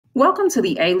Welcome to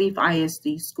the Alief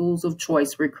ISD Schools of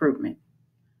Choice Recruitment.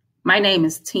 My name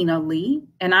is Tina Lee,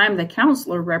 and I'm the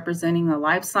counselor representing the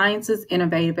Life Sciences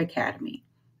Innovative Academy,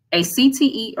 a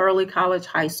CTE early college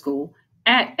high school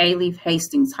at Alief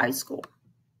Hastings High School.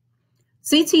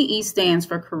 CTE stands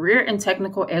for Career and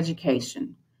Technical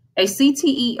Education. A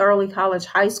CTE early college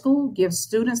high school gives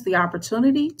students the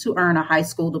opportunity to earn a high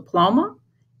school diploma,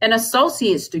 an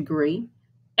associate's degree,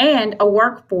 and a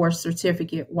workforce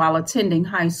certificate while attending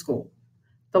high school.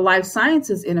 The Life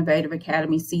Sciences Innovative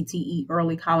Academy CTE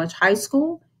Early College High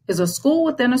School is a school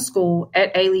within a school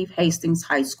at Alief Hastings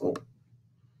High School.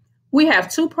 We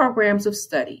have two programs of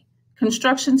study: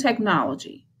 construction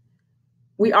technology.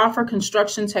 We offer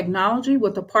construction technology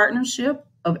with a partnership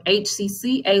of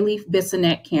HCC Alief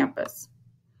Bissonnette Campus.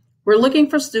 We're looking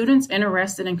for students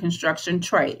interested in construction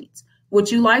trades. Would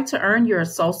you like to earn your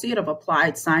Associate of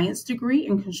Applied Science degree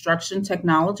in construction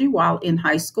technology while in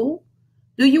high school?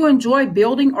 Do you enjoy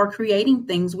building or creating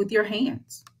things with your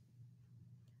hands?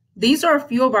 These are a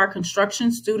few of our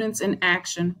construction students in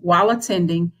action while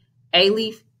attending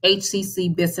Alief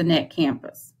HCC Bissonnette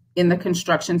Campus in the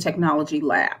Construction Technology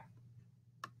Lab.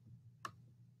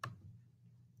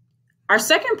 Our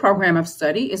second program of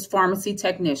study is Pharmacy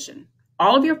Technician.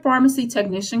 All of your pharmacy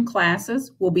technician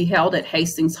classes will be held at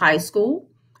Hastings High School.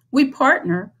 We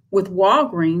partner with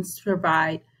Walgreens to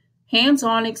provide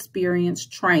hands-on experience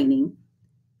training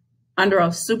under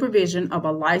a supervision of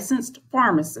a licensed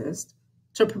pharmacist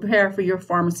to prepare for your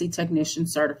pharmacy technician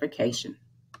certification.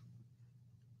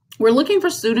 We're looking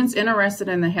for students interested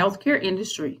in the healthcare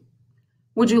industry.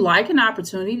 Would you like an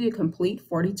opportunity to complete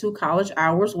 42 college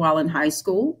hours while in high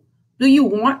school? Do you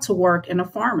want to work in a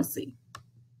pharmacy?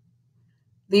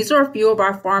 These are a few of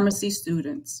our pharmacy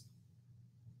students.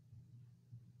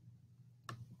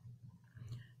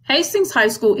 Hastings High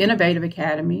School Innovative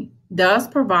Academy does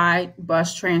provide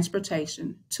bus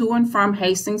transportation to and from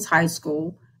Hastings High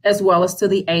School, as well as to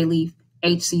the Alief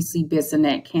HCC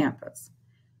Bissonnette campus.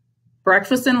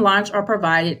 Breakfast and lunch are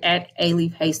provided at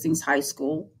Alief Hastings High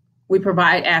School. We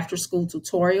provide after-school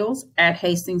tutorials at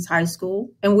Hastings High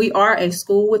School, and we are a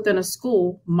school within a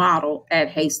school model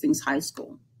at Hastings High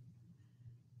School.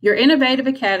 Your Innovative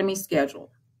Academy schedule.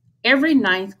 Every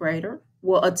ninth grader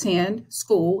will attend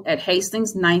school at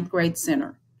Hastings Ninth Grade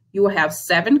Center. You will have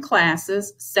 7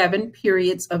 classes, 7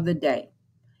 periods of the day.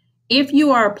 If you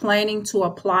are planning to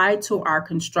apply to our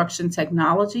construction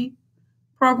technology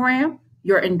program,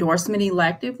 your endorsement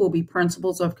elective will be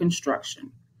Principles of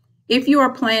Construction. If you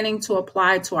are planning to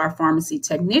apply to our pharmacy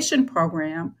technician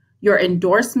program, your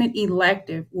endorsement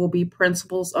elective will be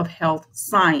Principles of Health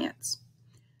Science.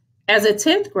 As a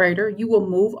 10th grader, you will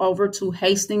move over to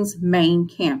Hastings main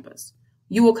campus.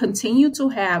 You will continue to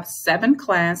have 7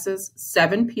 classes,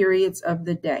 7 periods of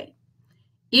the day.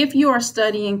 If you are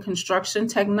studying construction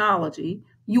technology,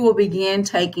 you will begin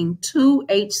taking 2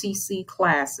 HCC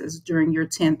classes during your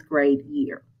 10th grade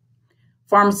year.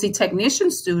 Pharmacy technician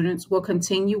students will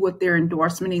continue with their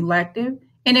endorsement elective,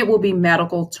 and it will be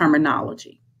medical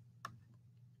terminology.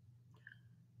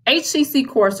 HCC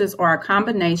courses are a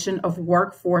combination of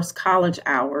workforce college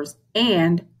hours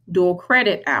and dual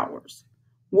credit hours.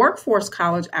 Workforce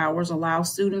college hours allow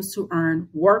students to earn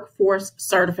workforce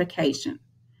certification.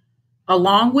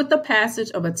 Along with the passage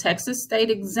of a Texas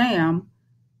state exam,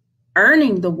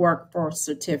 earning the workforce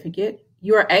certificate,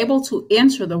 you are able to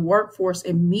enter the workforce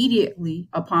immediately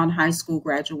upon high school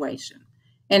graduation.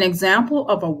 An example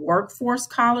of a workforce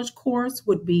college course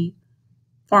would be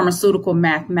Pharmaceutical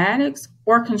Mathematics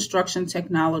or Construction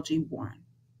Technology 1.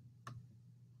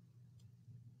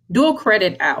 Dual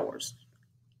credit hours.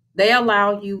 They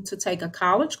allow you to take a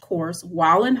college course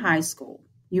while in high school.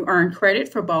 You earn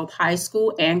credit for both high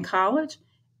school and college,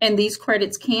 and these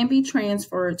credits can be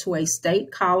transferred to a state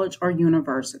college or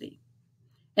university.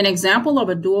 An example of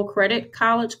a dual credit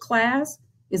college class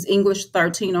is English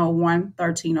 1301,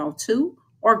 1302,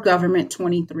 or Government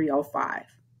 2305.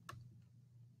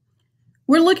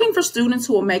 We're looking for students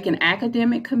who will make an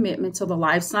academic commitment to the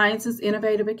Life Sciences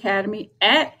Innovative Academy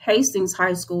at Hastings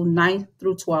High School 9th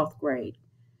through 12th grade.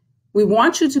 We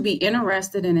want you to be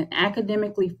interested in an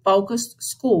academically focused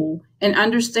school and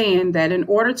understand that in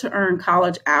order to earn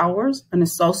college hours, an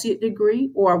associate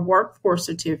degree, or a workforce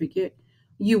certificate,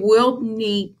 you will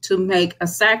need to make a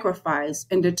sacrifice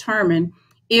and determine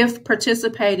if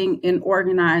participating in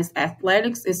organized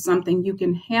athletics is something you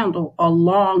can handle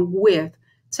along with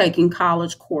taking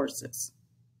college courses.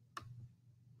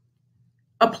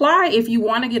 Apply if you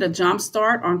want to get a jump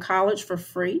start on college for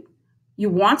free. You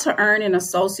want to earn an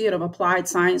Associate of Applied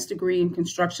Science degree in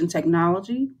Construction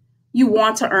Technology. You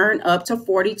want to earn up to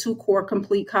 42 core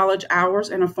complete college hours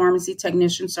and a pharmacy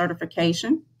technician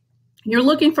certification. You're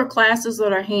looking for classes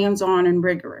that are hands-on and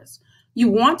rigorous. You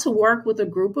want to work with a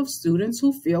group of students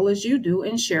who feel as you do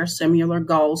and share similar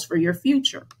goals for your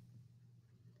future.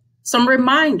 Some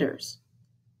reminders.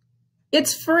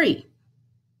 It's free.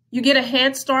 You get a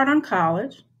head start on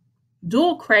college.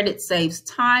 Dual credit saves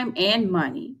time and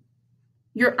money.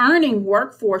 You're earning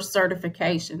workforce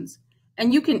certifications,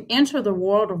 and you can enter the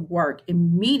world of work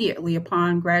immediately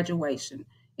upon graduation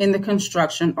in the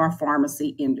construction or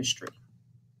pharmacy industry.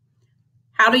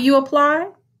 How do you apply?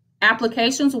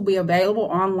 Applications will be available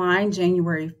online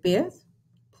January 5th.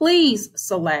 Please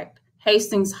select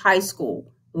Hastings High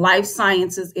School Life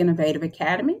Sciences Innovative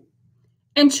Academy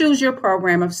and choose your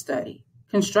program of study,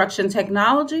 construction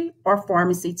technology or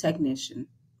pharmacy technician.